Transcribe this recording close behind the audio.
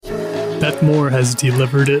Beth Moore has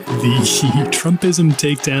delivered the Trumpism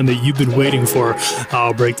takedown that you've been waiting for.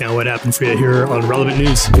 I'll break down what happened for you here on Relevant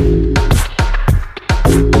News.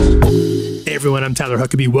 Hey everyone, I'm Tyler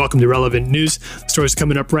Huckabee. Welcome to Relevant News. Stories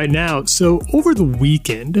coming up right now. So over the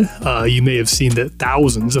weekend, you may have seen that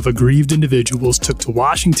thousands of aggrieved individuals took to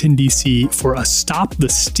Washington, D.C. for a Stop the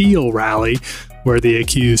Steal rally, where they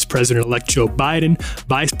accused President-elect Joe Biden,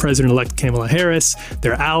 Vice President-elect Kamala Harris,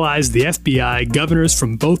 their allies, the FBI, governors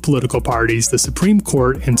from both political parties, the Supreme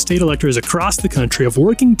Court, and state electors across the country of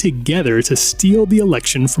working together to steal the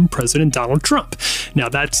election from President Donald Trump. Now,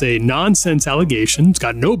 that's a nonsense allegation. It's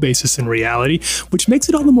got no basis in reality, which makes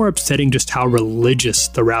it all the more upsetting just how religious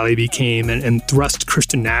the rally became and thrust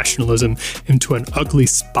Christian nationalism into an ugly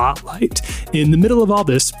spotlight. In the middle of all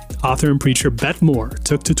this, author and preacher Beth Moore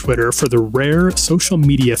took to Twitter for the rare social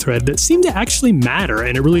media thread that seemed to actually matter,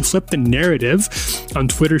 and it really flipped the narrative. On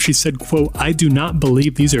Twitter, she said, quote, "I do not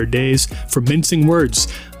believe these are days for mincing words.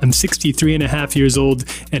 I'm 63 and a half years old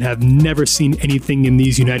and have never seen anything in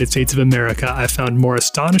these United States of America I found more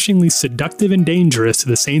astonishingly seductive and dangerous to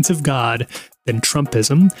the saints of God than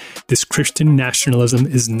Trumpism. This Christian nationalism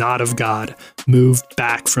is not of God. Move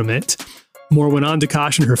back from it." Moore went on to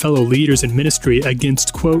caution her fellow leaders in ministry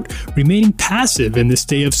against, quote, "remaining passive in this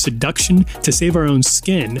day of seduction to save our own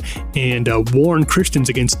skin," and warn Christians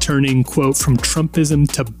against turning, quote, "from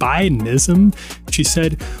Trumpism to Bidenism." She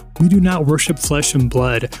said, "We do not worship flesh and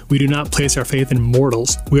blood. We do not place our faith in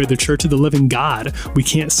mortals. We are the church of the living God. We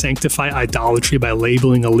can't sanctify idolatry by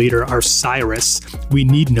labeling a leader our Cyrus. We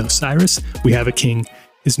need no Cyrus. We have a king.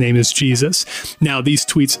 His name is Jesus." Now, these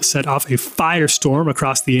tweets set off a firestorm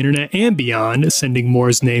across the internet and beyond, sending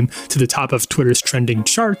Moore's name to the top of Twitter's trending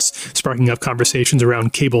charts, sparking up conversations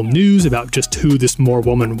around cable news about just who this Moore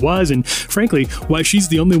woman was and, frankly, why she's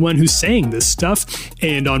the only one who's saying this stuff.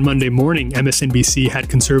 And on Monday morning, MSNBC had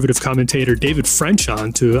conservative commentator David French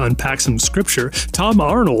on to unpack some scripture. Tom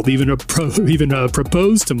Arnold even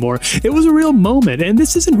proposed to Moore. It was a real moment, and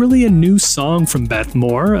this isn't really a new song from Beth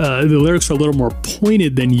Moore. The lyrics are a little more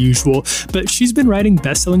pointed than usual, but she's been writing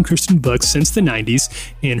best-selling Christian books since the 90s,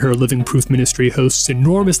 and her Living Proof ministry hosts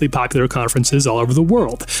enormously popular conferences all over the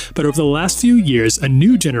world. But over the last few years, a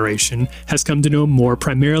new generation has come to know Moore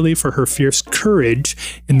primarily for her fierce courage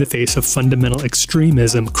in the face of fundamental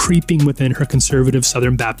extremism creeping within her conservative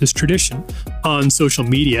Southern Baptist tradition. On social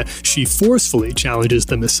media, she forcefully challenges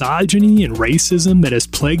the misogyny and racism that has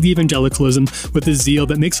plagued evangelicalism with a zeal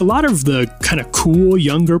that makes a lot of the kind of cool,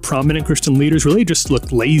 younger, prominent Christian leaders really just look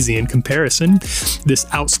lazy in comparison. This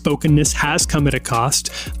outspokenness has come at a cost.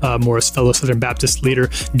 Moore's fellow Southern Baptist leader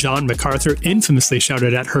John MacArthur infamously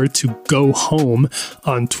shouted at her to go home.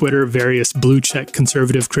 On Twitter, various blue-check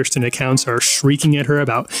conservative Christian accounts are shrieking at her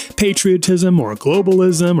about patriotism or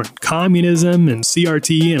globalism or communism and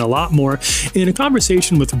CRT and a lot more. In a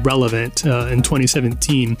conversation with Relevant in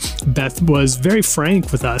 2017, Beth was very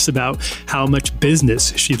frank with us about how much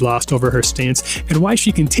business she'd lost over her stance and why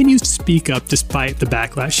she continues to speak up despite the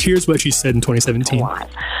backlash. Here's what she said in 2017.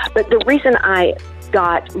 But the reason I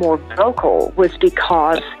got more vocal was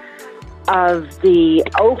because of the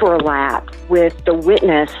overlap with the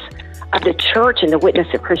witness of the church and the witness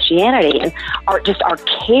of Christianity and our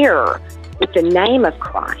care with the name of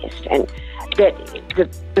Christ, and that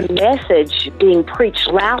the message being preached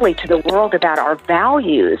loudly to the world about our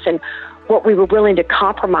values and what we were willing to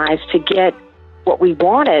compromise to get what we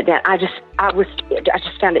wanted. And I just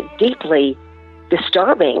found it deeply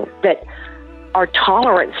disturbing that our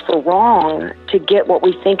tolerance for wrong to get what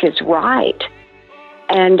we think is right.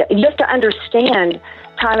 And you have to understand,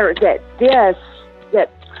 Tyler, that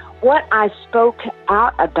what I spoke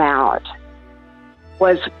out about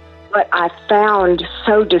was what I found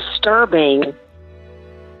so disturbing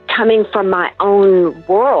coming from my own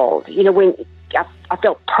world. You know, when I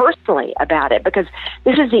felt personally about it, because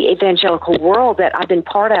this is the evangelical world that I've been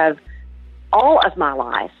part of all of my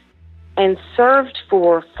life and served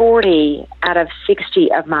for 40 out of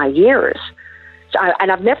 60 of my years. So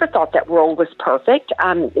and I've never thought that world was perfect.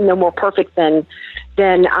 No more perfect than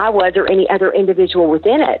I was or any other individual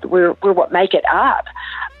within it. We're what make it up.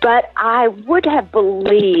 But I would have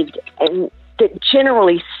believed that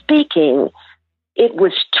generally speaking, it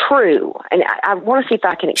was true. And I want to see if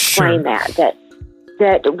I can explain Sure.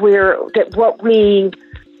 that what we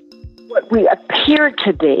appeared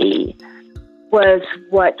to be was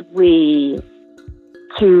what we,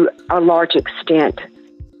 to a large extent,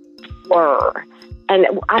 were. And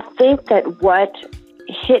I think that what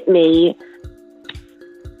hit me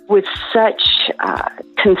with such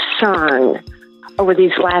concern over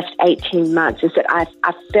these last 18 months is that I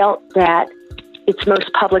felt that its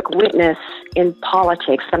most public witness in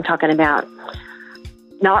politics, I'm talking about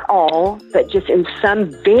not all, but just in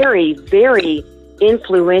some very, very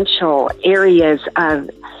influential areas of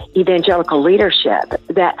evangelical leadership,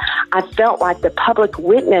 that I felt like the public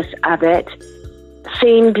witness of it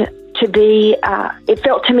seemed to be, it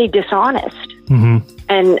felt to me dishonest. Mm-hmm.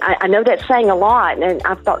 And I know that's saying a lot, and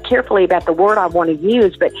I've thought carefully about the word I want to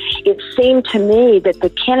use, but it seemed to me that the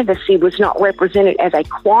candidacy was not represented as a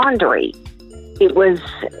quandary. It was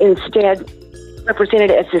instead represented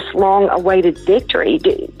as this long-awaited victory.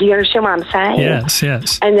 Do you understand what I'm saying?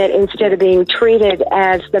 Yes. And that instead of being treated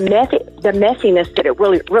as the messiness that it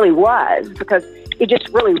really was, because it just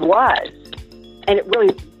really was, and it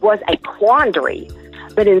really was a quandary,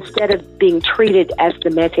 but instead of being treated as the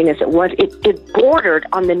messiness it bordered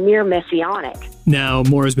on the near messianic. Now,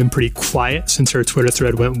 Moore has been pretty quiet since her Twitter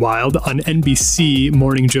thread went wild. On NBC,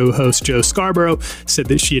 Morning Joe host Joe Scarborough said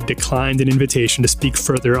that she had declined an invitation to speak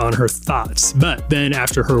further on her thoughts. But then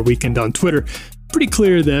after her weekend on Twitter, pretty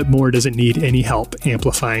clear that Moore doesn't need any help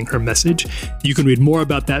amplifying her message. You can read more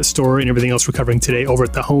about that story and everything else we're covering today over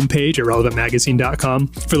at the homepage at relevantmagazine.com.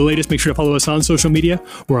 For the latest, make sure to follow us on social media.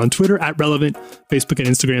 We're on Twitter at Relevant, Facebook and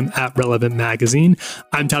Instagram at Relevant Magazine.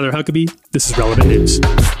 I'm Tyler Huckabee. This is Relevant News.